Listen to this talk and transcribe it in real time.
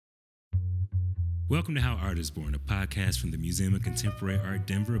Welcome to How Art is Born, a podcast from the Museum of Contemporary Art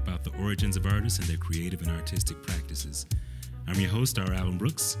Denver about the origins of artists and their creative and artistic practices. I'm your host, R. Allen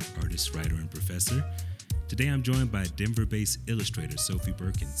Brooks, artist, writer, and professor. Today I'm joined by Denver-based illustrator Sophie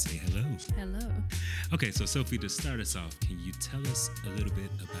Birkin. Say hello. Hello. Okay, so Sophie, to start us off, can you tell us a little bit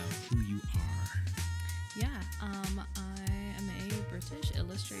about who you are? Yeah, I am a British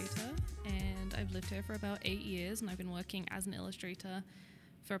illustrator, and I've lived here for about 8 years, and I've been working as an illustrator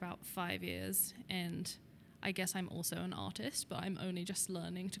for about 5 years, and I guess I'm also an artist, but I'm only just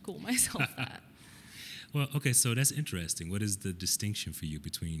learning to call myself that. Well, okay, so that's interesting. What is the distinction for you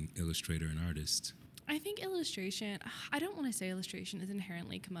between illustrator and artist? I think illustration, I don't want to say illustration is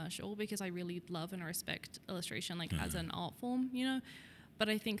inherently commercial, because I really love and respect illustration as an art form, you know? But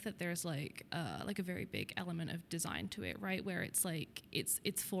I think that there's like a very big element of design to it, right? Where it's like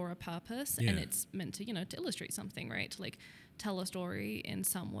it's for a purpose, and it's meant to, to illustrate something, right? To like tell a story in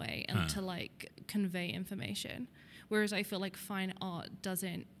some way and to like convey information. Whereas I feel like fine art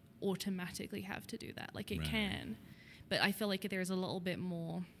doesn't automatically have to do that. Like it can, but I feel like there's a little bit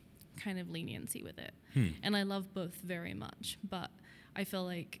more kind of leniency with it. And I love both very much, but I feel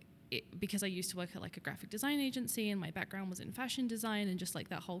like because I used to work at like a graphic design agency, and my background was in fashion design and just like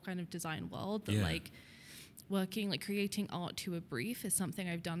that whole kind of design world, that like working, like creating art to a brief is something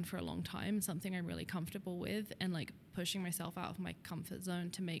I've done for a long time, something I'm really comfortable with, and like pushing myself out of my comfort zone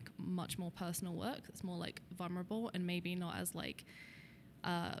to make much more personal work that's more like vulnerable and maybe not as like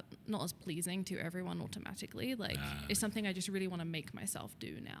not as pleasing to everyone automatically. Like it's something I just really want to make myself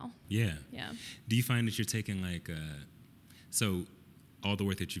do now. Yeah. Do you find that you're taking like so all the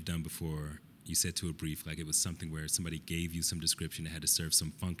work that you've done before, you said to a brief, like it was something where somebody gave you some description that had to serve some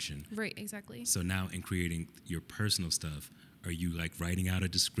function. Right, exactly. So now in creating your personal stuff, are you like writing out a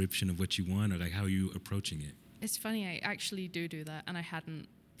description of what you want, or like how are you approaching it? It's funny, I actually do that, and I hadn't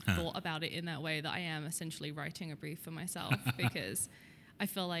thought about it in that way, that I am essentially writing a brief for myself, because I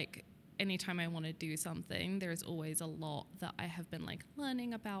feel like anytime I want to do something, there's always a lot that I have been like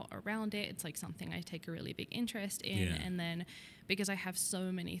learning about around it. It's like something I take a really big interest in, and then because I have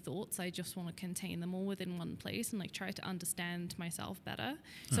so many thoughts, I just want to contain them all within one place and like try to understand myself better.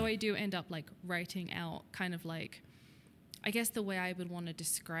 So I do end up like writing out kind of like, I guess, the way I would want to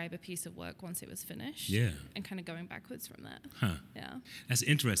describe a piece of work once it was finished, and kind of going backwards from that. That's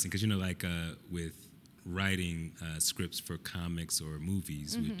interesting, because like with writing scripts for comics or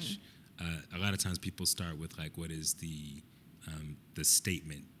movies, which a lot of times people start with like, what is the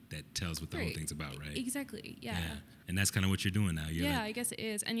statement that tells what the whole thing's about, right? Exactly, yeah. And that's kind of what you're doing now. You're I guess it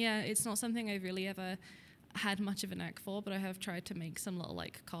is. And it's not something I've really ever had much of a knack for, but I have tried to make some little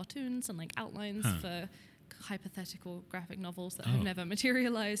like cartoons and like outlines for hypothetical graphic novels that have never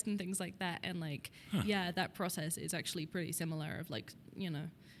materialized and things like that. And like, that process is actually pretty similar of like,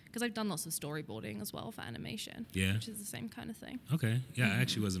 because I've done lots of storyboarding as well for animation, which is the same kind of thing. Okay, I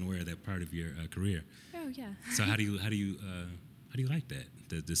actually wasn't aware of that part of your career. Oh yeah. So how do you like that,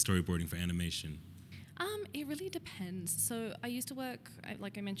 the storyboarding for animation? It really depends. So I used to work,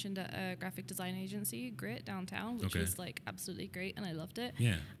 like I mentioned, at a graphic design agency, Grit, downtown, which was like absolutely great, and I loved it.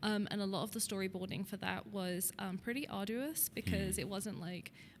 And a lot of the storyboarding for that was pretty arduous, because it wasn't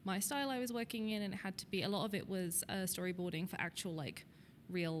like my style I was working in, and it had to be, a lot of it was storyboarding for actual like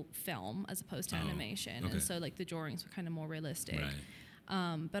real film as opposed to animation. And so like the drawings were kind of more realistic.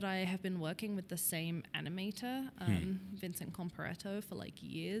 But I have been working with the same animator, Vincent Comparetto, for like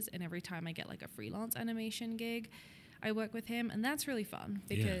years, and every time I get like a freelance animation gig, I work with him, and that's really fun,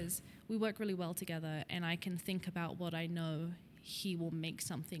 because we work really well together, and I can think about what I know he will make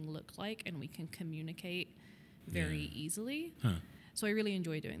something look like, and we can communicate very easily. So I really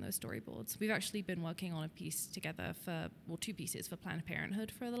enjoy doing those storyboards. We've actually been working on a piece together two pieces for Planned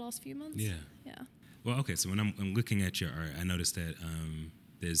Parenthood for the last few months. Well, okay, so when I'm looking at your art, I noticed that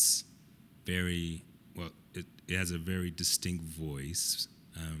there's it has a very distinct voice.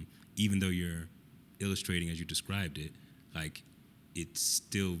 Even though you're illustrating as you described it, like it's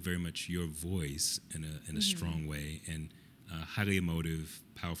still very much your voice in a strong way, and highly emotive,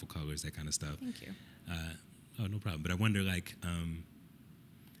 powerful colors, that kind of stuff. Thank you. Oh, no problem. But I wonder, like,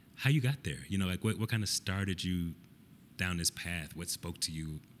 how you got there? Like, what kind of started you down this path? What spoke to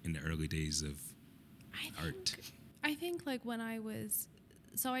you in the early days of art? I think, like, when I was...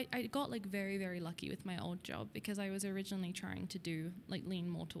 So I got, like, very, very lucky with my old job, because I was originally trying to do, like, lean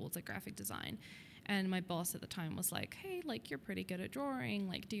more towards, like, graphic design. And my boss at the time was like, hey, like, you're pretty good at drawing.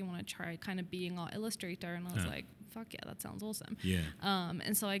 Like, do you want to try kind of being our illustrator? And I was like, fuck yeah, that sounds awesome. Yeah.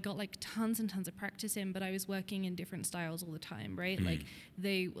 And so I got like tons and tons of practice in, but I was working in different styles all the time, right? Like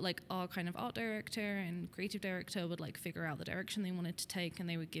they, like our kind of art director and creative director would like figure out the direction they wanted to take, and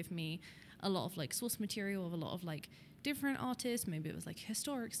they would give me a lot of like source material of a lot of like different artists. Maybe it was like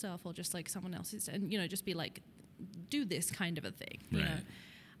historic stuff or just like someone else's, and, you know, just be like, do this kind of a thing, you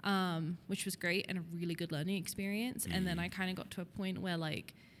know, which was great and a really good learning experience. And then I kind of got to a point where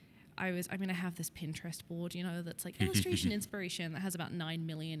like, I have this Pinterest board, you know, that's like illustration inspiration that has about 9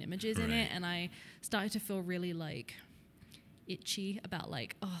 million images in it. And I started to feel really like itchy about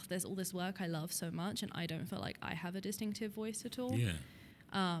like, oh, there's all this work I love so much and I don't feel like I have a distinctive voice at all. Yeah.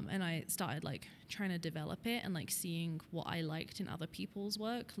 And I started like trying to develop it and like seeing what I liked in other people's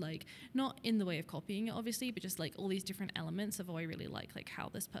work, like not in the way of copying it obviously, but just like all these different elements of, oh, I really like how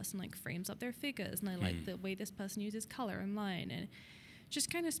this person like frames up their figures, and I like the way this person uses color and line, and just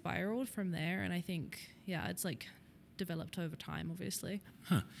kind of spiraled from there. And I think, yeah, it's like developed over time, obviously.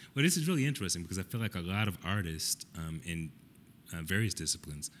 Well, this is really interesting because I feel like a lot of artists in various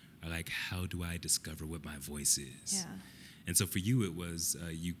disciplines are like, how do I discover what my voice is? Yeah. And so for you, it was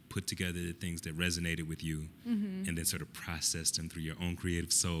you put together the things that resonated with you and then sort of processed them through your own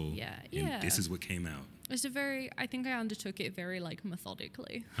creative soul. Yeah. And this is what came out. It's I think I undertook it very like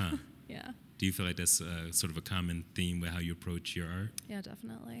methodically. Yeah. Do you feel like that's sort of a common theme with how you approach your art? Yeah,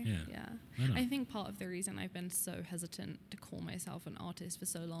 definitely. Yeah. I think part of the reason I've been so hesitant to call myself an artist for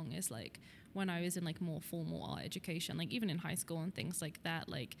so long is like when I was in like more formal art education, like even in high school and things like that,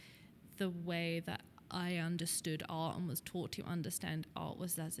 like the way that I understood art and was taught to understand art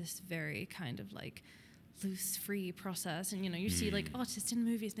was as this very kind of like loose, free process. And, you know, you see like artists in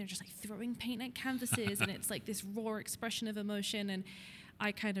movies and they're just like throwing paint at canvases and it's like this raw expression of emotion. And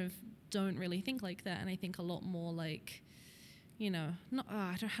I kind of don't really think like that. And I think a lot more like, you know, not,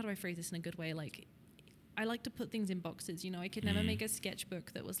 how do I phrase this in a good way? Like, I like to put things in boxes, you know, I could never make a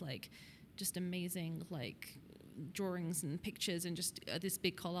sketchbook that was like just amazing, like drawings and pictures and just this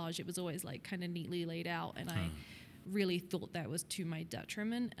big collage. It was always like kind of neatly laid out, and I really thought that was to my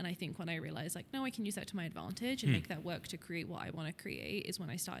detriment. And I think when I realized like, no, I can use that to my advantage and make that work to create what I want to create, is when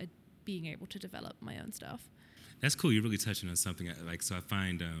I started being able to develop my own stuff. That's cool. You're really touching on something like, so I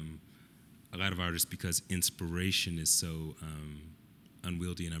find a lot of artists, because inspiration is so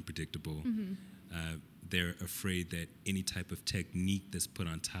unwieldy and unpredictable, they're afraid that any type of technique that's put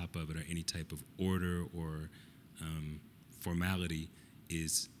on top of it, or any type of order or formality,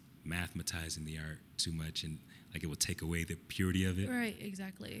 is mathematizing the art too much, and like it will take away the purity of it. Right,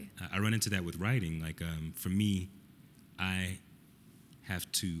 exactly. I run into that with writing. Like for me, I have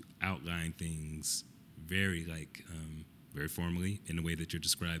to outline things very formally in the way that you're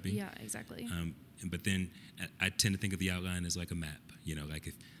describing. Yeah, exactly. But then I tend to think of the outline as like a map. You know,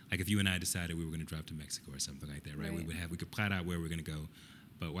 like if you and I decided we were going to drop to Mexico or something like that, right? We could plot out where we're going to go,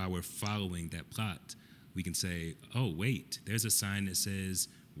 but while we're following that plot, we can say, oh wait, there's a sign that says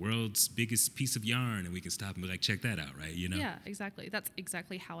world's biggest piece of yarn, and we can stop and be like, check that out, right? You know? Yeah, exactly. That's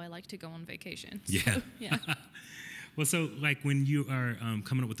exactly how I like to go on vacation. Yeah. So, yeah. Well, so like when you are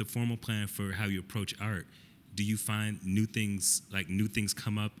coming up with a formal plan for how you approach art, do you find new things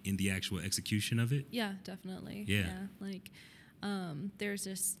come up in the actual execution of it? Yeah, definitely. Yeah. Like there's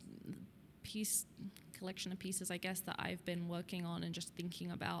this collection of pieces, I guess, that I've been working on and just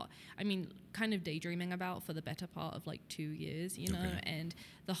thinking about, I mean, kind of daydreaming about for the better part of like 2 years, you know, and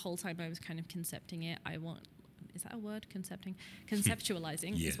the whole time I was kind of concepting it, is that a word?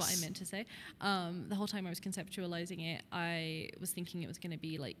 Conceptualizing Yes. is what I meant to say. The whole time I was conceptualizing it, I was thinking it was going to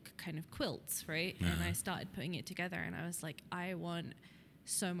be like kind of quilts, right? And I started putting it together and I was like, I want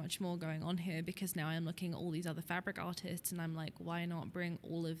so much more going on here, because now I'm looking at all these other fabric artists and I'm like, why not bring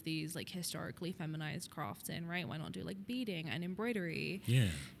all of these like historically feminized crafts in, right? Why not do like beading and embroidery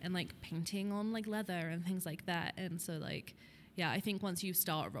and like painting on like leather and things like that? And so like, yeah, I think once you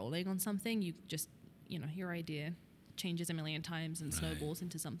start rolling on something, you just, you know, your idea changes a million times and snowballs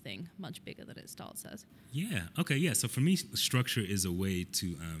into something much bigger than it starts as. Yeah. Okay. Yeah. So for me, structure is a way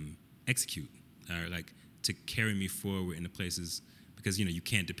to execute, or like to carry me forward into places, because, you know, you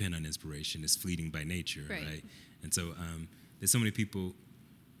can't depend on inspiration. It's fleeting by nature, right? And so there's so many people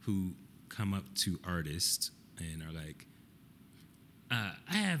who come up to artists and are like,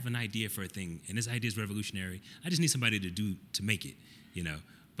 I have an idea for a thing, and this idea is revolutionary. I just need somebody to make it, you know.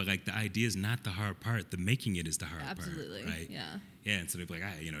 But like the idea is not the hard part. The making it is the hard part, right? Yeah. Yeah. And so they're like,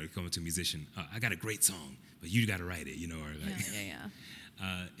 you know, they come to a musician. I got a great song, but you got to write it, you know, or like.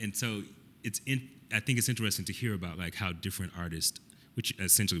 Yeah. And so I think it's interesting to hear about like how different artists which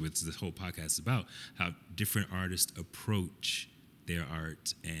essentially what this whole podcast is about, how different artists approach their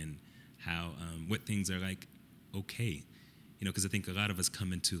art and how what things are like okay, you know, because I think a lot of us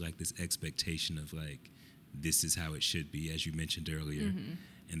come into like this expectation of like this is how it should be, as you mentioned earlier,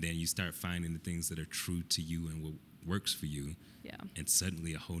 and then you start finding the things that are true to you and what works for you, and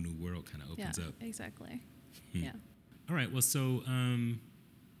suddenly a whole new world kind of opens up. Exactly. Yeah. All right. Well, so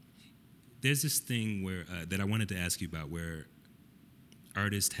there's this thing where that I wanted to ask you about, where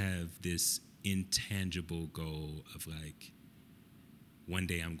artists have this intangible goal of like, one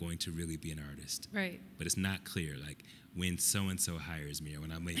day I'm going to really be an artist. Right. But it's not clear, like when so-and-so hires me, or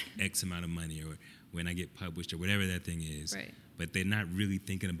when I make X amount of money, or when I get published, or whatever that thing is. Right. But they're not really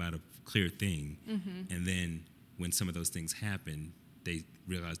thinking about a clear thing. And then when some of those things happen, they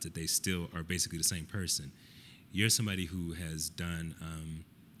realize that they still are basically the same person. You're somebody who has done,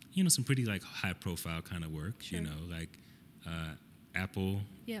 you know, some pretty like high-profile kind of work. Sure. You know, like Apple.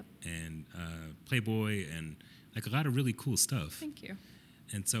 Yep. And Playboy, and like a lot of really cool stuff. Thank you.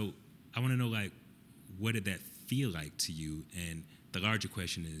 And so I want to know, like, what did that feel like to you? And the larger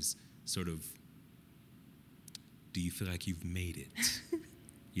question is sort of, do you feel like you've made it?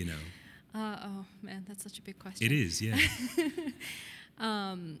 You know? Oh man, that's such a big question. It is, yeah.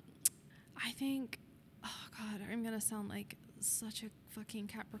 I think, oh God, I'm gonna sound like such a fucking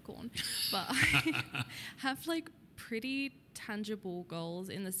Capricorn, but I have like pretty tangible goals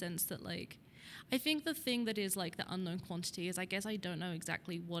in the sense that like, I think the thing that is like the unknown quantity is I guess I don't know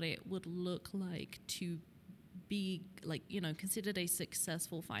exactly what it would look like to be like, you know, considered a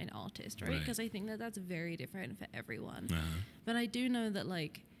successful fine artist, right? Because I think that that's very different for everyone. But I do know that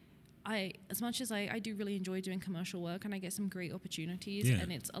like, as much as I do really enjoy doing commercial work and I get some great opportunities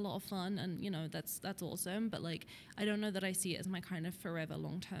and it's a lot of fun and, you know, that's awesome. But like, I don't know that I see it as my kind of forever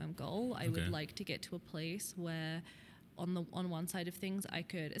long-term goal. I would like to get to a place where on one side of things, I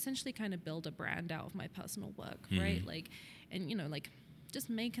could essentially kind of build a brand out of my personal work, right? Like, and, you know, like just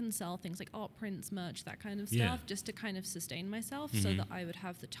make and sell things like art prints, merch, that kind of stuff, just to kind of sustain myself so that I would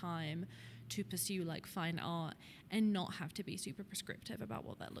have the time to pursue like fine art and not have to be super prescriptive about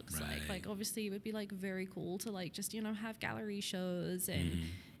what that looks like. Like obviously it would be like very cool to like just, you know, have gallery shows and,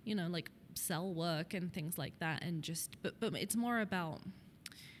 you know, like sell work and things like that. And just, but it's more about,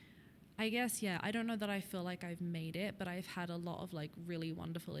 I guess, I don't know that I feel like I've made it, but I've had a lot of like really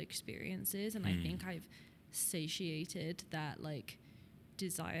wonderful experiences. And I think I've satiated that like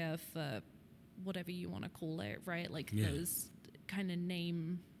desire for whatever you want to call it, right? Like those kind of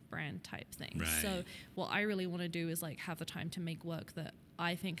name brand type things. So what I really want to do is like have the time to make work that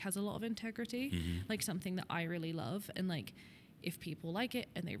I think has a lot of integrity, like something that I really love. And like, if people like it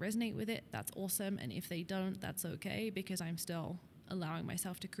and they resonate with it, that's awesome. And if they don't, that's okay, because I'm still allowing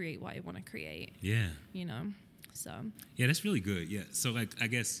myself to create what I want to create. Yeah. You know? So. Yeah, that's really good. Yeah. So like, I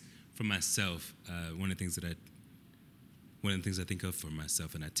guess for myself, one of the things I think of for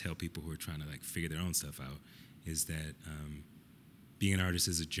myself, and I tell people who are trying to like figure their own stuff out, is that being an artist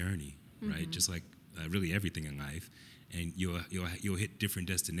is a journey, right? Just like really everything in life, and you'll hit different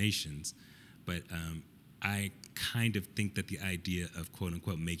destinations, but I kind of think that the idea of quote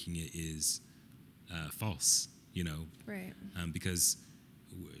unquote making it is false, you know, right? Because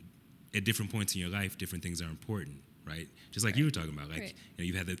at different points in your life, different things are important, right? Just like you were talking about, like you know,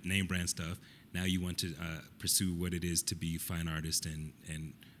 you've had the name brand stuff. Now you want to pursue what it is to be a fine artist and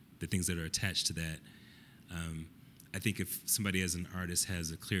the things that are attached to that. I think if somebody as an artist has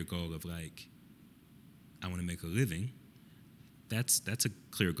a clear goal of like, I want to make a living, that's a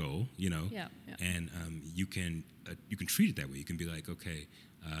clear goal, you know. Yeah. And you can treat it that way. You can be like, okay,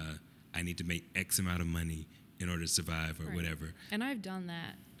 I need to make X amount of money in order to survive or whatever. And I've done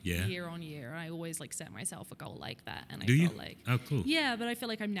that. Year on year. I always like set myself a goal like that. And I feel like, oh, cool. Yeah, but I feel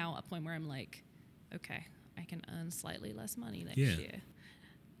like I'm now at a point where I'm like, okay, I can earn slightly less money next year.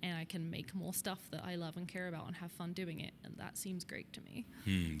 And I can make more stuff that I love and care about and have fun doing it. And that seems great to me.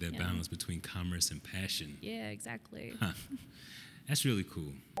 That balance between commerce and passion. Yeah, exactly. Huh. That's really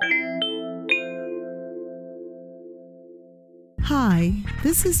cool. Hi,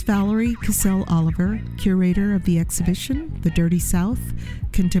 this is Valerie Cassell Oliver, curator of the exhibition, The Dirty South,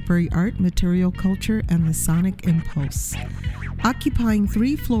 Contemporary Art, Material Culture, and the Sonic Impulse. Occupying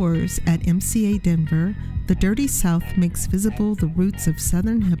 3 floors at MCA Denver, The Dirty South makes visible the roots of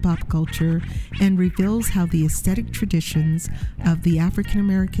Southern hip-hop culture and reveals how the aesthetic traditions of the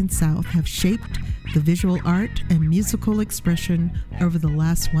African-American South have shaped the visual art and musical expression over the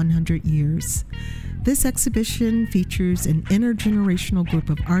last 100 years. This exhibition features an intergenerational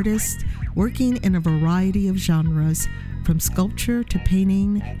group of artists working in a variety of genres, from sculpture to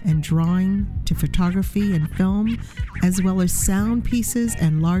painting and drawing to photography and film, as well as sound pieces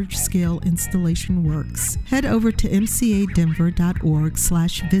and large-scale installation works. Head over to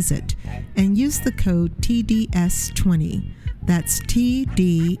mcadenver.org/visit and use the code TDS20. That's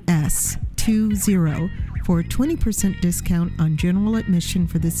TDS20 for a 20% discount on general admission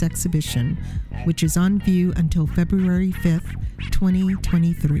for this exhibition, which is on view until February 5th,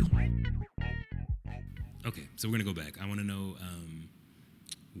 2023. Okay, so we're going to go back. I want to know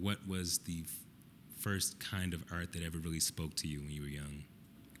what was the first kind of art that ever really spoke to you when you were young?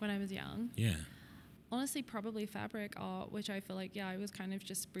 When I was young? Yeah. Honestly, probably fabric art, which I feel like, I was kind of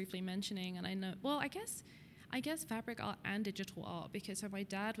just briefly mentioning. And I know, well, I guess fabric art and digital art, because so my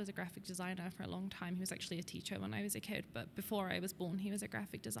dad was a graphic designer for a long time. He was actually a teacher when I was a kid, but before I was born, he was a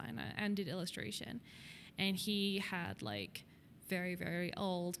graphic designer and did illustration. And he had like very, very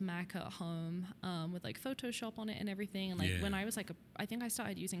old Mac at home with like Photoshop on it and everything. And like when I was like, I think I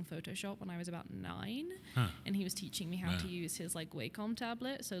started using Photoshop when I was about 9, and he was teaching me how to use his like Wacom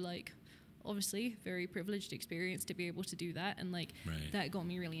tablet. So like, obviously very privileged experience to be able to do that, and like that got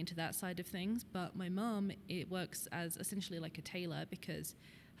me really into that side of things. But my mom, it works as essentially like a tailor, because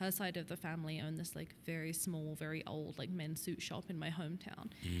her side of the family own this like very small, very old like men's suit shop in my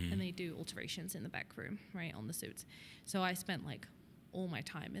hometown, and they do alterations in the back room, right, on the suits. So I spent like all my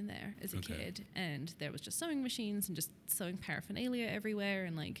time in there as a kid, and there was just sewing machines and just sewing paraphernalia everywhere,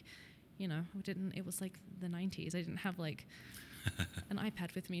 and like, you know, it was like the 90s. I didn't have like an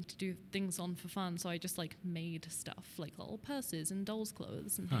iPad with me to do things on for fun, so I just like made stuff like little purses and dolls'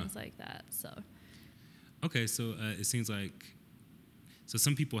 clothes and things like that. So okay, so it seems like, so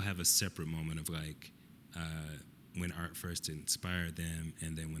some people have a separate moment of like when art first inspired them,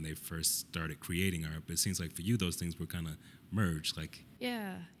 and then when they first started creating art. But it seems like for you, those things were kind of merged. Like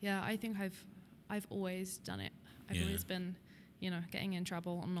yeah, I think I've always done it. I've always been, you know, getting in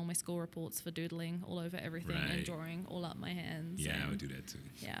trouble on all my school reports for doodling all over everything and drawing all up my hands. Yeah, I would do that too.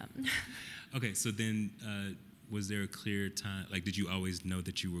 Yeah. Okay, so then was there a clear time, like did you always know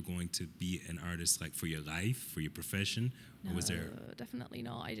that you were going to be an artist, like for your life, for your profession? No, or was there... definitely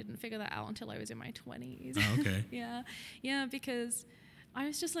not. I didn't figure that out until I was in my 20s. Oh, okay. Yeah, because I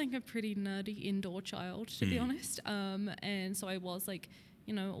was just like a pretty nerdy indoor child, to be honest. And so I was like,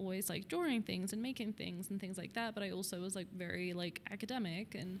 you know, always like drawing things and making things and things like that. But I also was like very like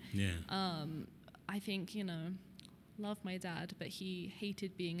academic, and I think, you know, love my dad, but he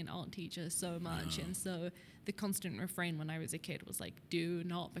hated being an art teacher so much. And so the constant refrain when I was a kid was like, do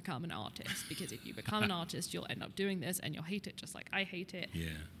not become an artist, because if you become an artist, you'll end up doing this and you'll hate it just like I hate it. Yeah.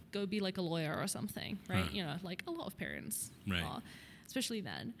 Go be like a lawyer or something, right? You know, like a lot of parents are, especially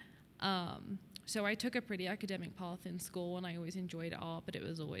then. So I took a pretty academic path in school, and I always enjoyed art, but it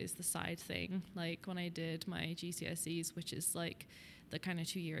was always the side thing. Like when I did my GCSEs, which is like the kind of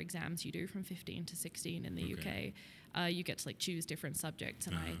 2-year exams you do from 15 to 16 in the UK, you get to like choose different subjects,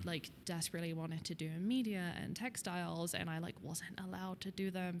 and I like desperately wanted to do media and textiles, and I like wasn't allowed to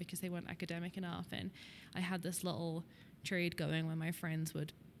do them because they weren't academic enough. And I had this little trade going where my friends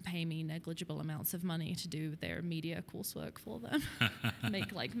would pay me negligible amounts of money to do their media coursework for them,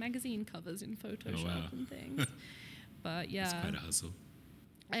 make like magazine covers in Photoshop and things. But yeah, it's quite a hustle.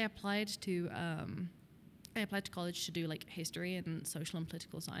 I applied to college to do like history and social and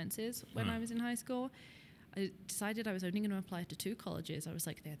political sciences when I was in high school. I decided I was only going to apply to 2 colleges. I was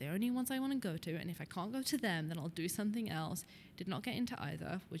like, they're the only ones I want to go to, and if I can't go to them, then I'll do something else. Did not get into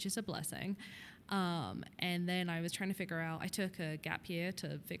either, which is a blessing. And then I was trying to figure out, I took a gap year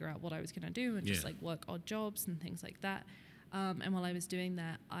to figure out what I was going to do and just like work odd jobs and things like that. And while I was doing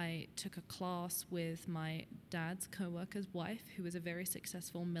that, I took a class with my dad's co-worker's wife, who was a very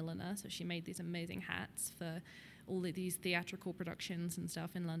successful milliner. So she made these amazing hats for all of these theatrical productions and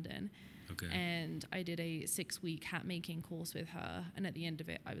stuff in London. Okay. And I did a 6-week hat making course with her, and at the end of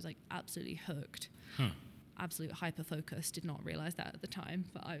it, I was like absolutely hooked. Absolute hyper focus. Did not realize that at the time,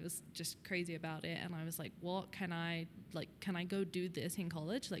 but I was just crazy about it, and I was like, what can I go do this in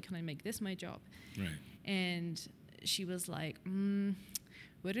college? Like, can I make this my job? Right. And she was like,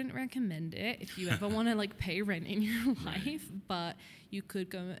 wouldn't recommend it if you ever want to like pay rent in your life, but you could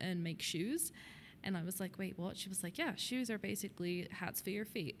go and make shoes. And I was like, wait, what? She was like, yeah, shoes are basically hats for your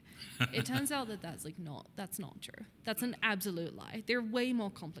feet. It turns out that's not true. That's an absolute lie. They're way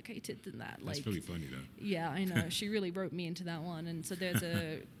more complicated than that. That's really funny though. Yeah, I know. She really wrote me into that one. And so there's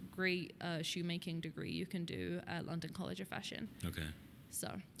a great shoemaking degree you can do at London College of Fashion. Okay. So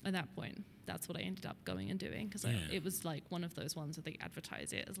at that point, that's what I ended up going and doing, because it was like one of those ones that they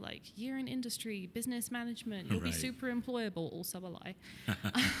advertise it as like year in industry, business management, you'll be super employable, also a lie.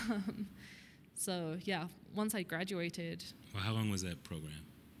 So yeah, once I graduated. Well, how long was that program?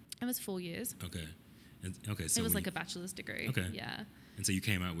 It was 4 years. Okay. So it was like a bachelor's degree. Okay. Yeah. And so you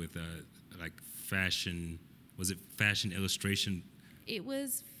came out with like fashion, was it fashion illustration? It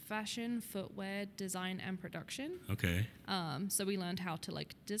was fashion, footwear, design, and production. Okay. So we learned how to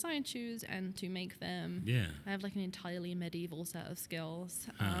like design shoes and to make them. Yeah. I have like an entirely medieval set of skills.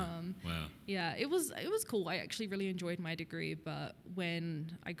 Wow. Yeah, it was cool. I actually really enjoyed my degree, but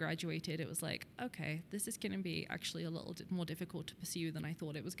when I graduated, it was like, okay, this is going to be actually a little bit more difficult to pursue than I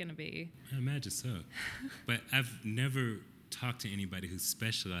thought it was going to be. I imagine so. But I've never talked to anybody who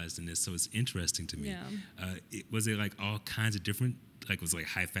specialized in this, so it's interesting to me. Yeah. Was it like all kinds of different, like was it like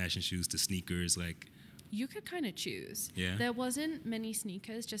high fashion shoes to sneakers, like? You could kind of choose. Yeah. There wasn't many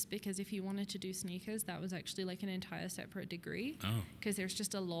sneakers, just because if you wanted to do sneakers, that was actually like an entire separate degree. Oh. Because there's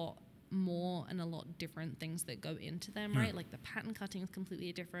just a lot more and a lot different things that go into them, right? Like the pattern cutting is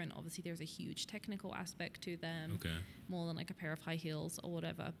completely different. Obviously, there's a huge technical aspect to them. Okay. More than like a pair of high heels or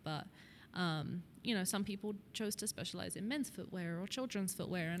whatever. But, some people chose to specialize in men's footwear or children's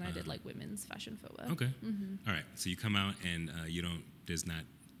footwear, and I did like women's fashion footwear. Okay. Mm-hmm. All right. So you come out and there's not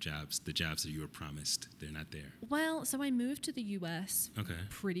the jobs that you were promised, they're not there. Well, so I moved to the US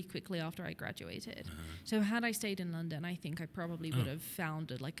pretty quickly after I graduated. So had I stayed in London, I think I probably would have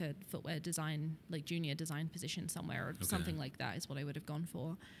found like a footwear design, like junior design position somewhere, or something like that is what I would have gone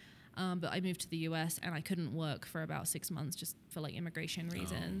for. But I moved to the US and I couldn't work for about 6 months just for like immigration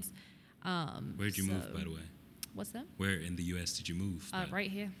reasons. Where did you move, by the way? What's that? Where in the U.S. did you move? Right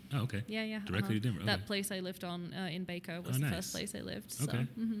here. Oh, okay. Yeah. Directly to Denver. Okay. That place I lived on in Baker was the first place I lived. So, okay.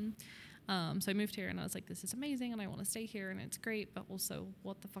 So I moved here and I was like, this is amazing and I want to stay here and it's great, but also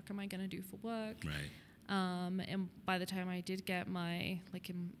what the fuck am I going to do for work? Right. And by the time I did get my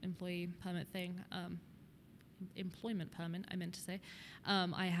like employee permit thing, employment permit, I meant to say,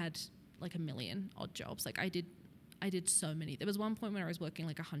 I had like a million odd jobs. Like I did so many. There was one point where I was working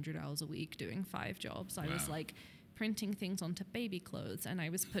like 100 hours a week doing 5 jobs. I was like printing things onto baby clothes, and I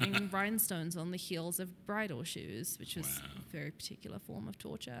was putting rhinestones on the heels of bridal shoes, which was a very particular form of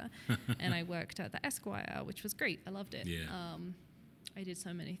torture. And I worked at the Esquire, which was great. I loved it. Yeah. I did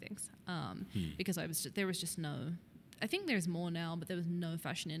so many things because there was just no. I think there's more now, but there was no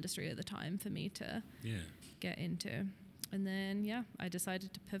fashion industry at the time for me to get into. And then I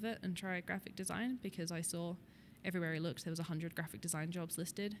decided to pivot and try graphic design because I saw everywhere I looked there was 100 graphic design jobs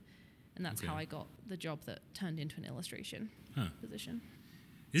listed, and that's how I got the job that turned into an illustration position.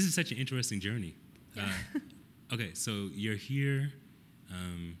 This is such an interesting journey. Okay, so you're here.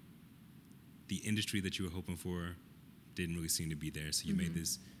 The industry that you were hoping for didn't really seem to be there, so you made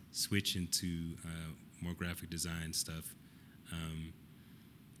this switch into more graphic design stuff.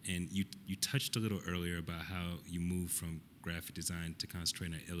 And you touched a little earlier about how you moved from graphic design to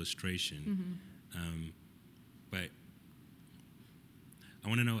concentrating on illustration. But I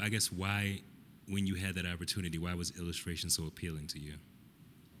want to know, I guess, why, when you had that opportunity, why was illustration so appealing to you?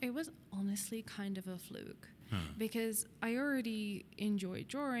 It was honestly kind of a fluke. Because I already enjoyed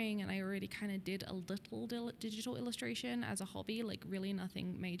drawing and I already kind of did a little digital illustration as a hobby, like really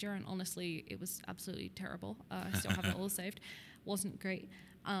nothing major. And honestly, it was absolutely terrible. I still have it all saved. Wasn't great.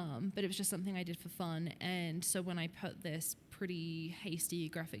 But it was just something I did for fun. And so when I put this pretty hasty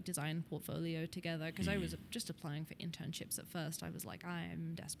graphic design portfolio together, because I was just applying for internships at first, I was like,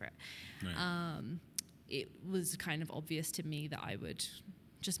 I'm desperate. Right. It was kind of obvious to me that I would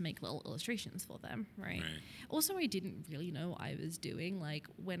just make little illustrations for them, right? Also, I didn't really know what I was doing. Like,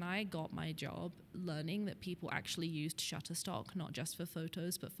 when I got my job, learning that people actually used Shutterstock, not just for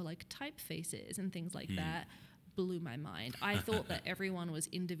photos, but for like typefaces and things like that, blew my mind. I thought that everyone was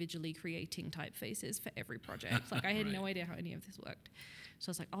individually creating typefaces for every project. Like, I had no idea how any of this worked. So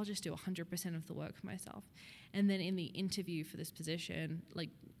I was like, I'll just do 100% of the work for myself. And then in the interview for this position, like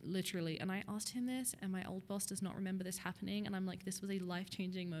literally, and I asked him this, and my old boss does not remember this happening. And I'm like, this was a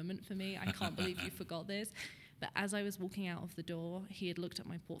life-changing moment for me. I can't believe you forgot this. But as I was walking out of the door, he had looked at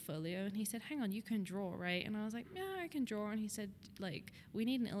my portfolio and he said, hang on, you can draw, right? And I was like, yeah, I can draw. And he said, like, we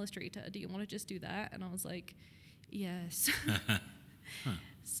need an illustrator. Do you want to just do that? And I was like, yes.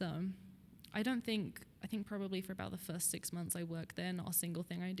 So I think probably for about the first 6 months I worked there, not a single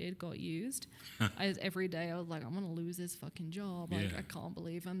thing I did got used. Every day I was like, I'm going to lose this fucking job. Like, I can't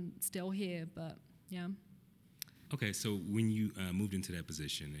believe I'm still here. But yeah. Okay, so when you moved into that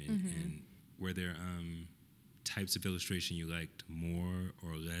position, and were there types of illustration you liked more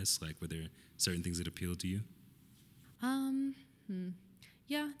or less? Like, were there certain things that appealed to you?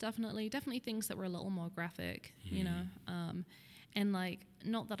 Yeah, definitely things that were a little more graphic, you know, and like,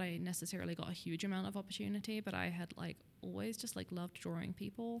 not that I necessarily got a huge amount of opportunity, but I had like always just like loved drawing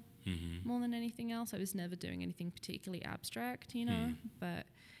people more than anything else. I was never doing anything particularly abstract, you know, but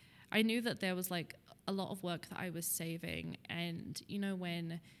I knew that there was like a lot of work that I was saving, and you know,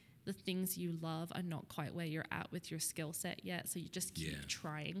 when the things you love are not quite where you're at with your skill set yet, so you just keep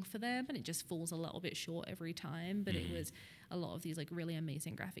trying for them, and it just falls a little bit short every time. But it was a lot of these like really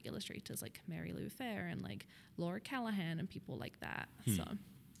amazing graphic illustrators like Mary Lou Fair and like Laura Callahan and people like that. So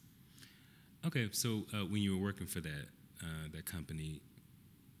okay, so when you were working for that that company,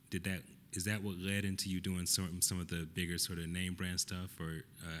 is that what led into you doing some of the bigger sort of name brand stuff, or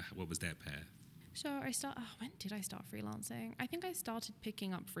what was that path? So when did I start freelancing? I think I started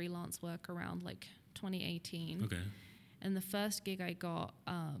picking up freelance work around like 2018. Okay. And the first gig I got,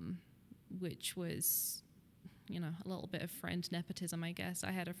 which was, you know, a little bit of friend nepotism, I guess.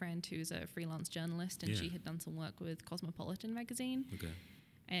 I had a friend who's a freelance journalist, and she had done some work with Cosmopolitan magazine. Okay.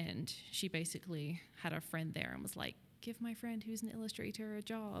 And she basically had a friend there and was like, give my friend who's an illustrator a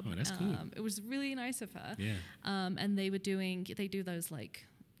job. Oh, that's cool. It was really nice of her. Yeah. And they do those like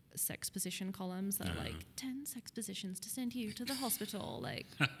sex position columns that are like 10 sex positions to send you to the hospital, like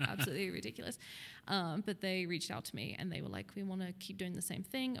absolutely ridiculous. But they reached out to me and they were like, we want to keep doing the same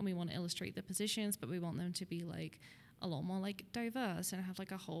thing, and we want to illustrate the positions, but we want them to be like a lot more like diverse and have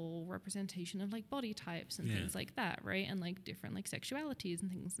like a whole representation of like body types and things like that, right? And like different like sexualities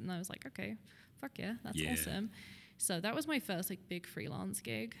and things. And I was like, okay, fuck yeah, that's awesome. So that was my first like big freelance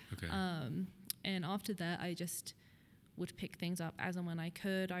gig. Okay. And after that, I just would pick things up as and when I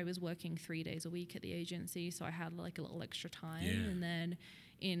could. I was working 3 days a week at the agency, so I had like a little extra time. And then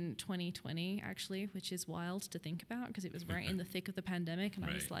in 2020, actually, which is wild to think about because it was right in the thick of the pandemic, and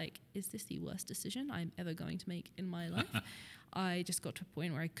I was like, is this the worst decision I'm ever going to make in my life? I just got to a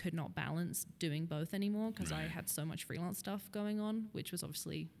point where I could not balance doing both anymore because I had so much freelance stuff going on, which was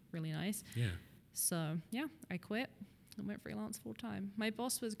obviously really nice. Yeah. So, yeah, I quit and went freelance full time. My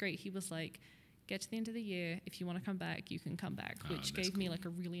boss was great. He was like, get to the end of the year, if you want to come back, you can come back, which gave me like a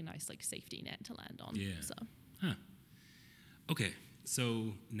really nice like safety net to land on. Yeah. So. Okay,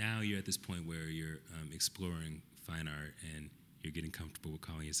 so now you're at this point where you're exploring fine art and you're getting comfortable with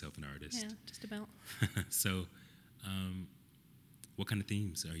calling yourself an artist. Yeah, just about. So, what kind of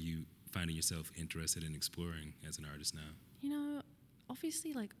themes are you finding yourself interested in exploring as an artist now? You know,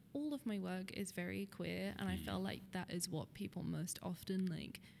 obviously, like all of my work is very queer, and I feel like that is what people most often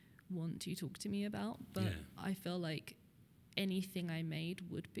like want to talk to me about, but I feel like anything I made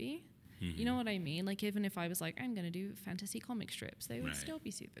would be. You know what I mean? Like, even if I was like, I'm going to do fantasy comic strips, they would still be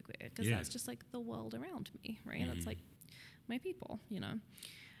super queer because that's just like the world around me, right? That's like my people, you know?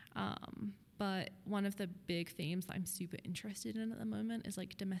 But one of the big themes that I'm super interested in at the moment is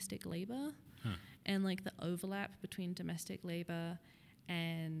like domestic labor and like the overlap between domestic labor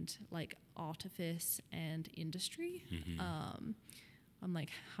and like artifice and industry. I'm like,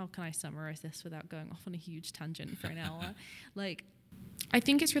 how can I summarize this without going off on a huge tangent for an hour? Like, I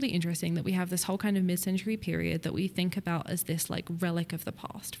think it's really interesting that we have this whole kind of mid-century period that we think about as this like relic of the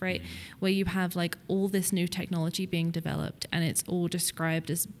past, right? Where you have like all this new technology being developed and it's all described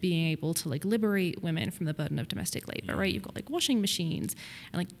as being able to like liberate women from the burden of domestic labor, right? You've got like washing machines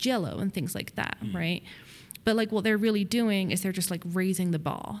and like Jell-O and things like that, right? But like what they're really doing is they're just like raising the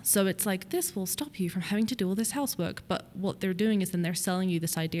bar. So it's like, this will stop you from having to do all this housework. But what they're doing is then they're selling you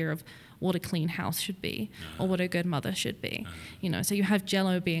this idea of what a clean house should be or what a good mother should be. You know, so you have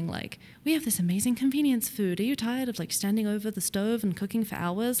Jell-O being like, we have this amazing convenience food. Are you tired of like standing over the stove and cooking for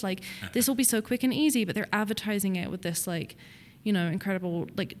hours? Like this will be so quick and easy. But they're advertising it with this like, you know, incredible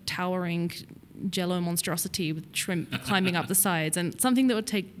like towering Jell-O monstrosity with shrimp climbing up the sides and something that would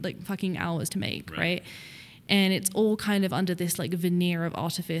take like fucking hours to make, right? And it's all kind of under this like veneer of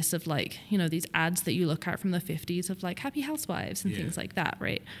artifice of like, you know, these ads that you look at from the 50s of like happy housewives and things like that,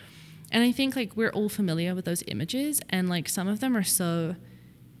 right? And I think like we're all familiar with those images, and like some of them are so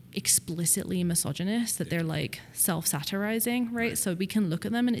explicitly misogynist that they're like self-satirizing, right? So we can look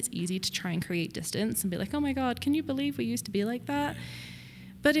at them and it's easy to try and create distance and be like, oh my God, can you believe we used to be like that?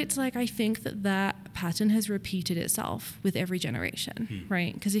 But it's like, I think that that pattern has repeated itself with every generation,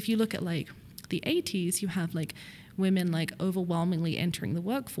 right? Because if you look at like the 80s, you have like women like overwhelmingly entering the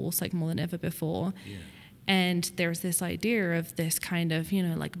workforce like more than ever before. And there's this idea of this kind of, you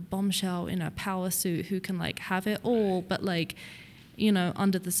know, like bombshell in a power suit who can like have it all, but like, you know,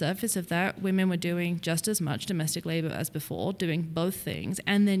 under the surface of that, women were doing just as much domestic labor as before, doing both things.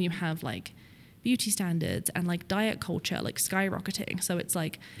 And then you have like beauty standards and like diet culture like skyrocketing. So it's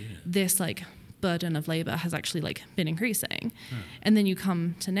like this like burden of labor has actually like been increasing. And then you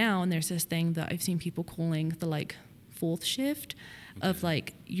come to now, and there's this thing that I've seen people calling the like fourth shift of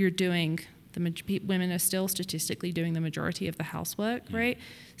like you're doing women are still statistically doing the majority of the housework, right?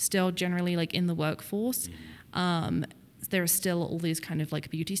 Still generally like in the workforce. There are still all these kind of like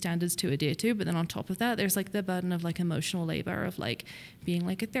beauty standards to adhere to, but then on top of that, there's like the burden of like emotional labor of like being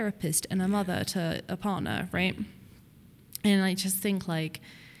like a therapist and a mother to a partner, right? And I just think like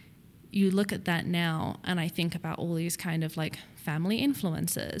you look at that now, and I think about all these kind of like family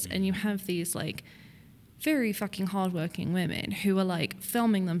influencers, and you have these like very fucking hardworking women who are like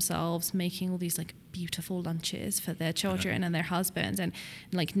filming themselves making all these like beautiful lunches for their children and their husbands, and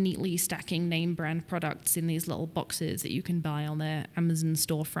like neatly stacking name brand products in these little boxes that you can buy on their Amazon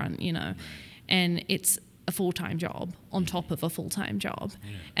storefront, you know. And it's a full-time job on top of a full-time job,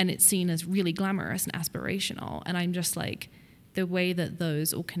 and it's seen as really glamorous and aspirational. And I'm just like, the way that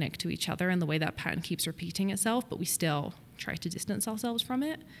those all connect to each other and the way that pattern keeps repeating itself, but we still try to distance ourselves from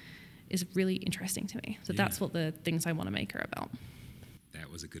it, is really interesting to me. So that's what the things I want to make are about. That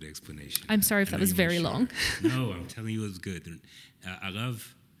was a good explanation. I'm sorry if that was very long. No, I'm telling you it was good. I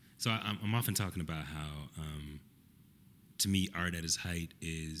love, so I'm often talking about how, to me, art at its height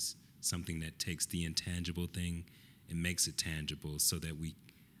is something that takes the intangible thing and makes it tangible so that we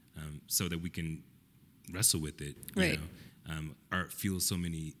can wrestle with it. Right. You know? Art fuels so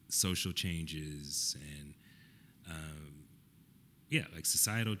many social changes and, like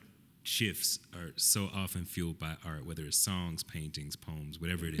societal shifts are so often fueled by art, whether it's songs, paintings, poems,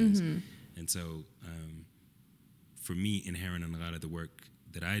 whatever it is. And so for me, inherent in a lot of the work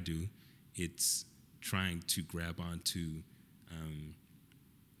that I do, it's trying to grab onto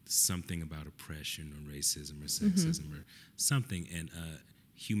something about oppression or racism or sexism or something, and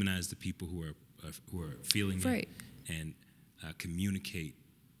humanize the people who are feeling it, and communicate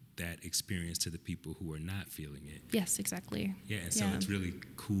that experience to the people who are not feeling it. Yes, exactly. Yeah, and so it's really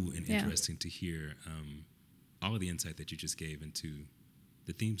cool and interesting to hear all of the insight that you just gave into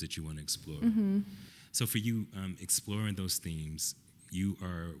the themes that you want to explore. So for you, exploring those themes, you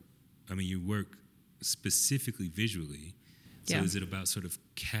work specifically visually. So is it about sort of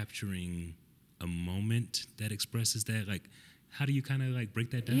capturing a moment that expresses that? Like, how do you kind of like break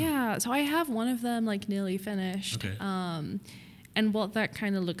that down? Yeah, so I have one of them like nearly finished. Okay. And what that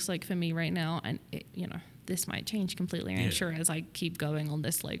kind of looks like for me right now, and it, you know, this might change completely. I'm sure as I keep going on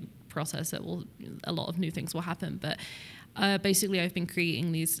this like process, a lot of new things will happen. But basically, I've been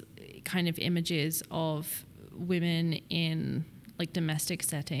creating these kind of images of women in like domestic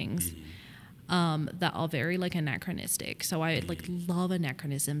settings that are very like anachronistic. So I like love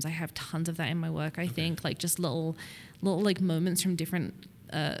anachronisms. I have tons of that in my work. I think like just little like moments from different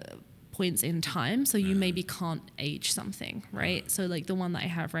points in time, so you maybe can't age something, right? So like the one that I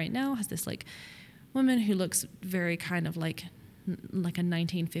have right now has this like woman who looks very kind of like a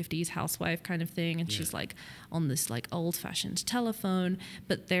 1950s housewife kind of thing, and she's like on this like old-fashioned telephone,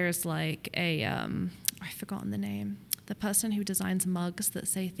 but there's like a I've forgotten the name, the person who designs mugs that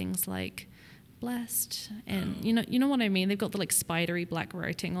say things like blessed, and you know what I mean. They've got the like spidery black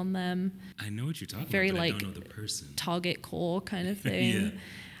writing on them. I know what you're talking very about, but like I don't know the person. Target core kind of thing.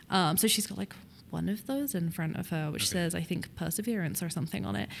 So she's got like one of those in front of her, which says, I think, perseverance or something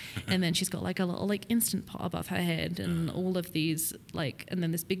on it. And then she's got like a little like Instant Pot above her head, and all of these like, and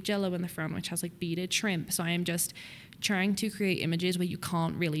then this big Jello in the front, which has like beaded shrimp. So I am just trying to create images where you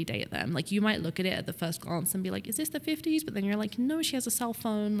can't really date them. Like you might look at it at the first glance and be like, is this the 50s? But then you're like, no, she has a cell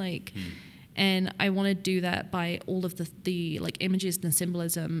phone. Like, and I want to do that by all of the like images and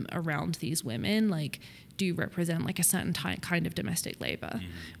symbolism around these women, like do represent like a certain kind of domestic labor,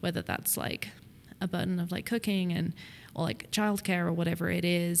 whether that's like a burden of like cooking and or like childcare or whatever it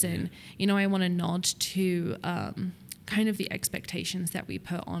is. And you know, I want to nod to kind of the expectations that we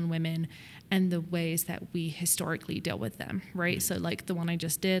put on women and the ways that we historically deal with them, right? So like the one I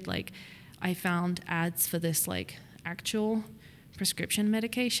just did, like I found ads for this like actual prescription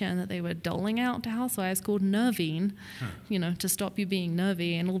medication that they were doling out to housewives called Nervine, you know, to stop you being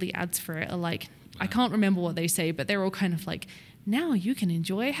nervy, and all the ads for it are like, I can't remember what they say, but they're all kind of like, now you can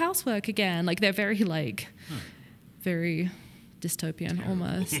enjoy housework again. Like they're very like, very dystopian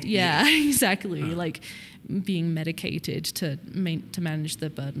almost. Yeah, exactly. Like being medicated to manage the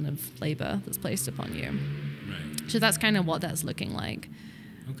burden of labor that's placed upon you. Right. So that's kind of what that's looking like.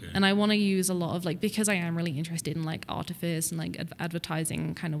 Okay. And I want to use a lot of like, because I am really interested in like artifice and like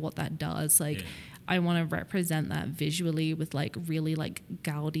advertising, kind of what that does. Like I want to represent that visually with like really like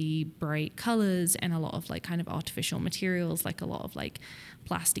gaudy, bright colors and a lot of like kind of artificial materials, like a lot of like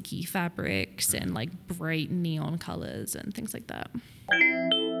plasticky fabrics and like bright neon colors and things like that.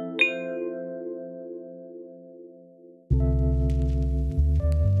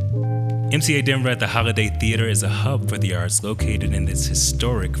 MCA Denver at the Holiday Theater is a hub for the arts located in this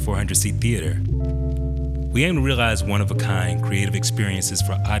historic 400-seat theater. We aim to realize one-of-a-kind creative experiences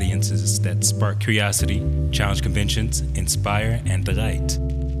for audiences that spark curiosity, challenge conventions, inspire, and delight.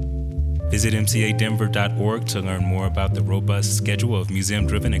 Visit mcadenver.org to learn more about the robust schedule of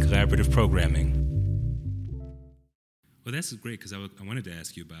museum-driven and collaborative programming. Well, that's great, because I wanted to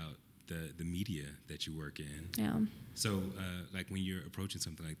ask you about the media that you work in. Yeah. So, like when you're approaching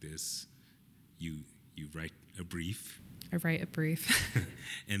something like this, you write a brief. I write a brief.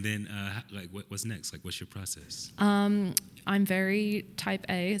 And then, what's next? Like, what's your process? I'm very type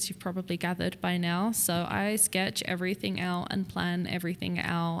A, as you've probably gathered by now. So I sketch everything out and plan everything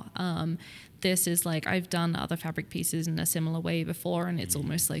out. This is like, I've done other fabric pieces in a similar way before, and it's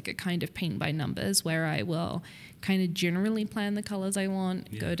almost like a kind of paint by numbers, where I will kind of generally plan the colors I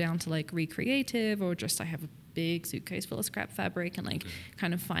want, go down to like recreative, or just I have a big suitcase full of scrap fabric and like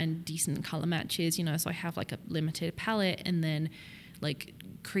kind of find decent color matches, you know. So I have like a limited palette, and then like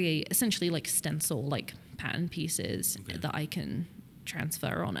create essentially like stencil like pattern pieces that I can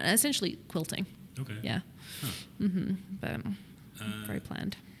transfer on, and essentially quilting. Okay. Yeah. Huh. But very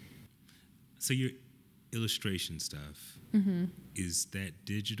planned. So your illustration stuff, is that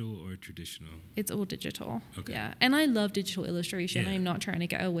digital or traditional? It's all digital. Okay. Yeah. And I love digital illustration. Yeah. I'm not trying to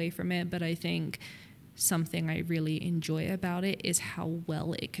get away from it, but I think something I really enjoy about it is how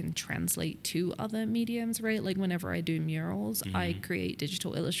well it can translate to other mediums, right? Like whenever I do murals, I create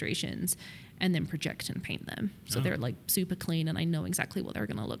digital illustrations and then project and paint them. So they're like super clean, and I know exactly what they're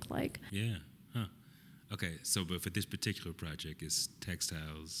going to look like. Yeah. Huh. Okay. So, but for this particular project, it's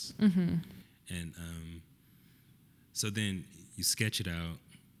textiles. And so then you sketch it out,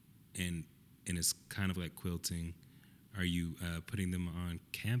 and it's kind of like quilting. Are you putting them on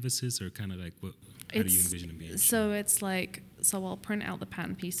canvases, or kind of like what? How do you envision them being? So it's like, so I'll print out the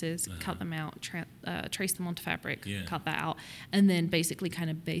pattern pieces, cut them out, trace them onto fabric, cut that out, and then basically kind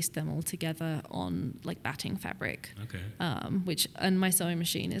of baste them all together on like batting fabric. Okay. And my sewing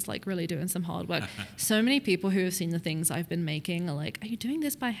machine is like really doing some hard work. So many people who have seen the things I've been making are like, "Are you doing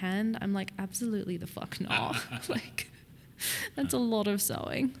this by hand?" I'm like, absolutely the fuck not. Like, that's a lot of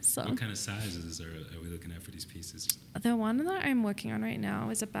sewing. So what kind of sizes are we looking at for these pieces? The one that I'm working on right now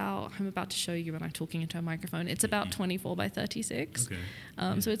is I'm about to show you when I'm talking into a microphone. It's about 24 by 36.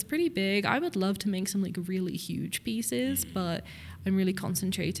 Okay. So it's pretty big. I would love to make some like really huge pieces, but I'm really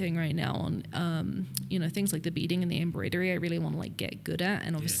concentrating right now on, things like the beading and the embroidery. I really want to like get good at,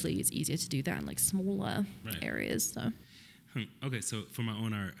 and obviously it's easier to do that in like smaller areas. So. Okay, so for my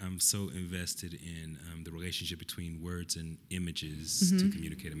own art, I'm so invested in the relationship between words and images to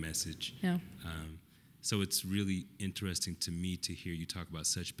communicate a message. Yeah. So it's really interesting to me to hear you talk about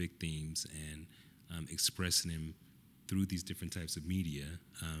such big themes and expressing them through these different types of media.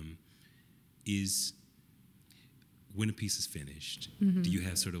 Is when a piece is finished, do you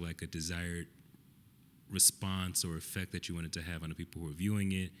have sort of like a desired response or effect that you want it to have on the people who are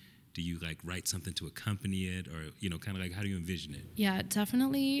viewing it? Do you like write something to accompany it, or kind of like how do you envision it? Yeah,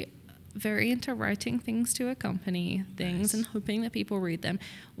 definitely very into writing things to accompany things and hoping that people read them.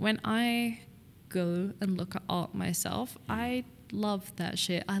 When I go and look at art myself, I love that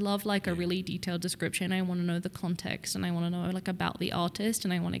shit. I love like a really detailed description. I want to know the context, and I want to know like about the artist,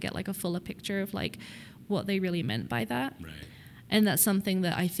 and I want to get like a fuller picture of like what they really meant by that. Right. And that's something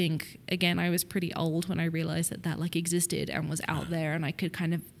that I think, again, I was pretty old when I realized that like existed and was out there, and I could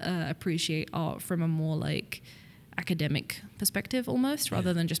kind of appreciate art from a more like academic perspective almost,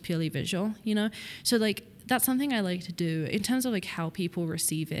 rather than just purely visual, So like that's something I like to do in terms of like how people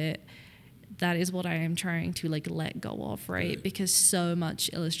receive it. That is what I am trying to like let go of, right? Because so much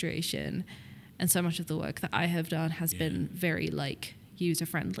illustration and so much of the work that I have done has been very like user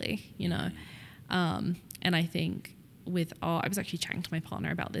friendly, and I think with art, I was actually chatting to my partner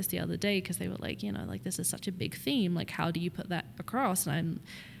about this the other day, because they were like, like this is such a big theme, like how do you put that across? And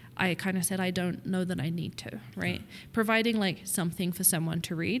I kind of said, I don't know that I need to, right? Providing like something for someone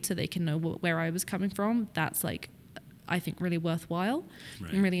to read so they can know where I was coming from, that's like, I think really worthwhile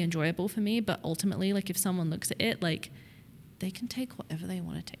and really enjoyable for me. But ultimately, like if someone looks at it, like they can take whatever they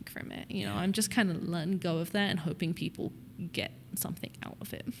want to take from it. I'm just kind of letting go of that and hoping people get something out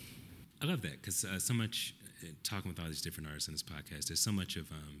of it. I love that, because so much, talking with all these different artists in this podcast, there's so much of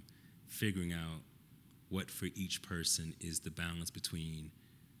figuring out what for each person is the balance between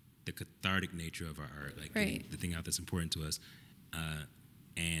the cathartic nature of our art, like getting the thing out that's important to us,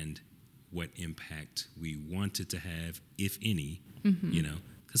 and what impact we want it to have, if any,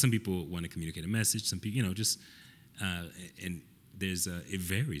 because some people want to communicate a message, some people, and there's, it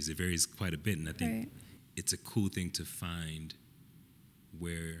varies quite a bit, and I think it's a cool thing to find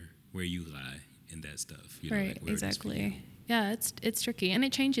where where you lie in that stuff. You know, Right, like where it is for you. exactly. Yeah, it's tricky and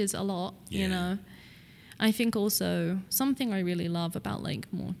it changes a lot, you Yeah. know. I think also something I really love about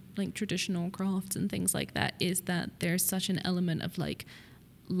like more like traditional crafts and things like that is that there's such an element of like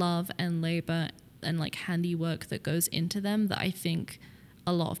love and labor and like handiwork that goes into them that I think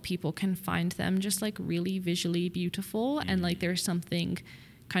a lot of people can find them just like really visually beautiful and like there's something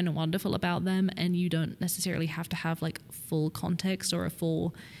kind of wonderful about them, and you don't necessarily have to have like full context or a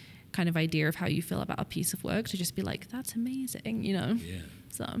full kind of idea of how you feel about a piece of work to just be like, that's amazing, you know. Yeah.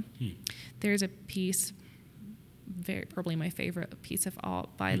 So there's a piece, very probably my favorite piece of art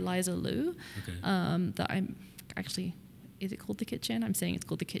by Liza Liu, Okay. that I'm actually, is it called The Kitchen? I'm saying it's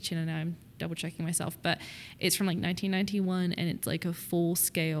called The Kitchen and now I'm double checking myself, but it's from like 1991 and it's like a full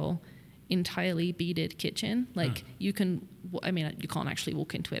scale entirely beaded kitchen. Like you can, I mean, you can't actually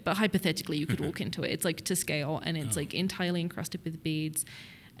walk into it, but hypothetically you could walk into it. It's like to scale and it's like entirely encrusted with beads.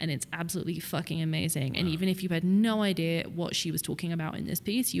 And it's absolutely fucking amazing. And even if you had no idea what she was talking about in this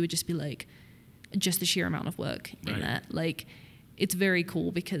piece, you would just be like, just the sheer amount of work in Right. that. Like, it's very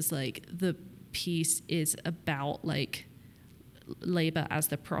cool because like the piece is about like labor as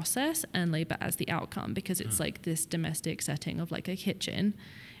the process and labor as the outcome, because it's like this domestic setting of like a kitchen,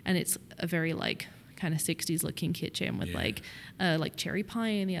 and it's a very like kind of 60s looking kitchen with like cherry pie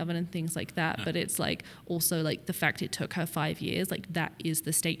in the oven and things like that. But it's like also like the fact it took her 5 years, like that is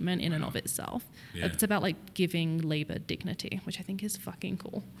the statement in and of itself. Yeah. It's about like giving labor dignity, which I think is fucking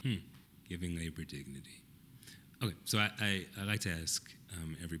cool. Giving labor dignity. Okay, so I like to ask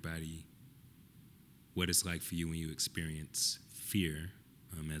everybody what it's like for you when you experience fear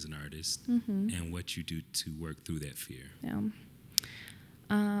as an artist, and what you do to work through that fear. Yeah.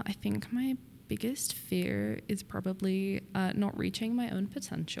 I think my biggest fear is probably not reaching my own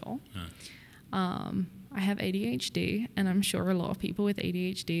potential. I have ADHD, and I'm sure a lot of people with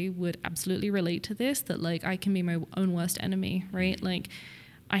ADHD would absolutely relate to this, that like I can be my own worst enemy, right? Like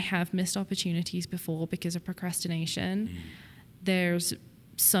I have missed opportunities before because of procrastination. There's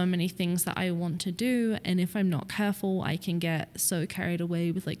so many things that I want to do, and if I'm not careful, I can get so carried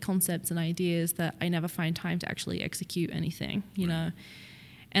away with like concepts and ideas that I never find time to actually execute anything, you know.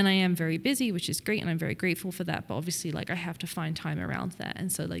 And I am very busy, which is great, and I'm very grateful for that, but obviously like I have to find time around that.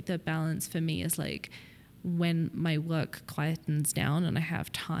 And so like the balance for me is like when my work quietens down and I have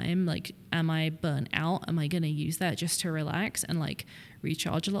time, like am I burnt out? Am I going to use that just to relax and like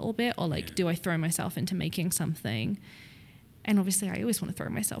recharge a little bit, or like do I throw myself into making something? And obviously I always want to throw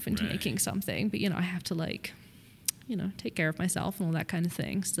myself into making something, but you know, I have to like, you know, take care of myself and all that kind of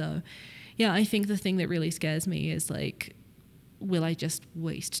thing. So yeah, I think the thing that really scares me is like, will I just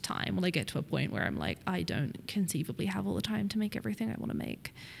waste time? Will I get to a point where I'm like, I don't conceivably have all the time to make everything I want to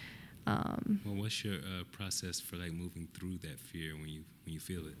make? Well, what's your process for like moving through that fear when you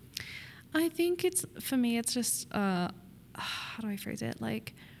feel it? I think it's, for me, it's just, how do I phrase it?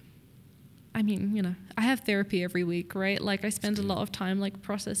 Like, I mean, you know, I have therapy every week, right? Like I spend a lot of time like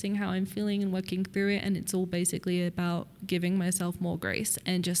processing how I'm feeling and working through it. And it's all basically about giving myself more grace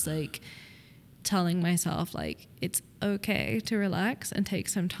and just like telling myself like it's okay to relax and take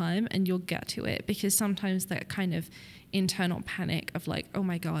some time and you'll get to it. Because sometimes that kind of internal panic of like, oh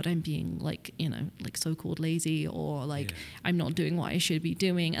my God, I'm being like, you know, like so-called lazy, or like I'm not doing what I should be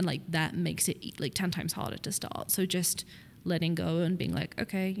doing, and like that makes it like 10 times harder to start. So just letting go and being like,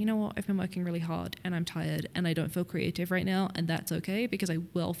 okay, you know what, I've been working really hard and I'm tired and I don't feel creative right now, and that's okay, because I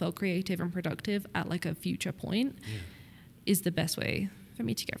will feel creative and productive at like a future point, is the best way for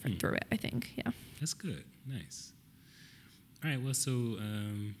me to get through it, I think. Yeah. That's good. Nice. All right. Well, so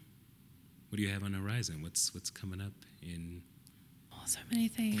what do you have on the horizon? What's coming up in? Oh, so many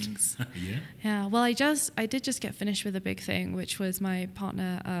things. Yeah. Yeah. Well, I did just get finished with a big thing, which was my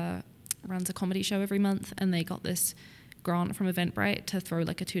partner runs a comedy show every month, and they got this grant from Eventbrite to throw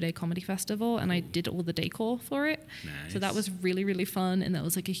like a 2-day comedy festival, and I did all the decor for it. Nice. So that was really, really fun, and that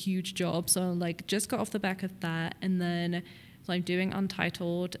was like a huge job. So like just got off the back of that, and then so I'm doing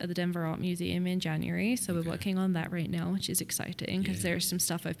Untitled at the Denver Art Museum in January. So we're working on that right now, which is exciting because there's some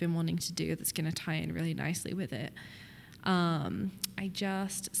stuff I've been wanting to do that's going to tie in really nicely with it. I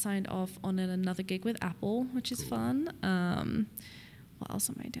just signed off on another gig with Apple, which is fun. What else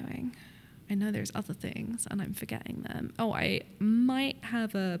am I doing? I know there's other things and I'm forgetting them. Oh, I might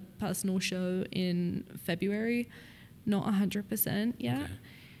have a personal show in February, not 100% yet.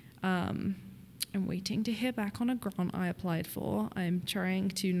 Okay. I'm waiting to hear back on a grant I applied for. I'm trying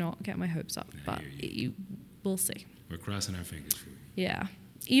to not get my hopes up, but we'll see. We're crossing our fingers for you. Yeah.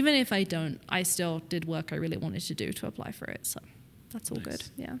 Even if I don't, I still did work I really wanted to do to apply for it. So that's all good.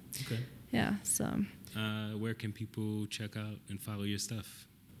 Yeah. Okay. Yeah. So where can people check out and follow your stuff?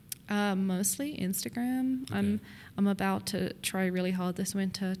 Mostly Instagram. Okay. I'm about to try really hard this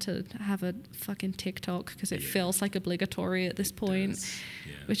winter to have a fucking TikTok because it feels like obligatory at this point,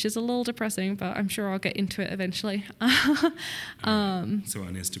 which is a little depressing, but I'm sure I'll get into it eventually. So on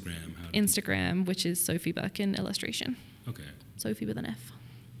Instagram, Instagram, which is Sophie Birkin Illustration. Okay. Sophie with an F.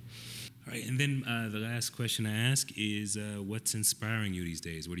 All right, and then the last question I ask is, what's inspiring you these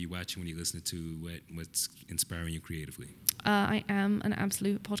days? What are you watching? What are you listening to? What's inspiring you creatively? I am an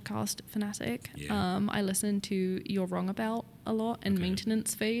absolute podcast fanatic. Yeah. I listen to You're Wrong About a lot and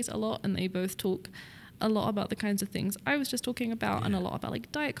Maintenance Phase a lot, and they both talk a lot about the kinds of things I was just talking about and a lot about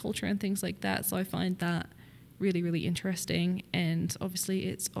like diet culture and things like that. So I find that really, really interesting. And obviously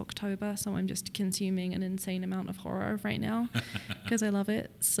it's October, so I'm just consuming an insane amount of horror right now because I love it.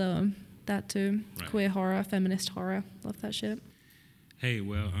 So that too. Right. Queer horror, feminist horror. Love that shit. Hey,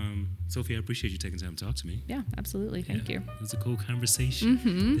 well, Sophie, I appreciate you taking time to talk to me. Yeah, absolutely. Thank you. It was a cool conversation.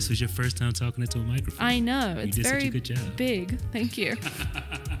 Mm-hmm. This was your first time talking into a microphone. I know. You it's did very such a good job. big. Thank you.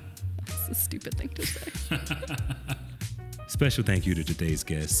 That's a stupid thing to say. Special thank you to today's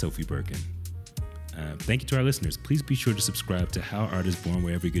guest, Sophie Birkin. Thank you to our listeners. Please be sure to subscribe to How Art is Born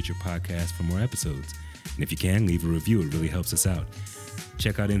wherever you get your podcast for more episodes. And if you can, leave a review. It really helps us out.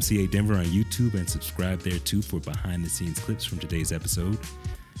 Check out MCA Denver on YouTube and subscribe there too for behind-the-scenes clips from today's episode.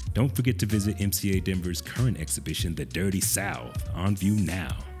 Don't forget to visit MCA Denver's current exhibition, The Dirty South, on view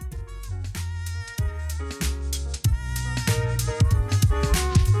now.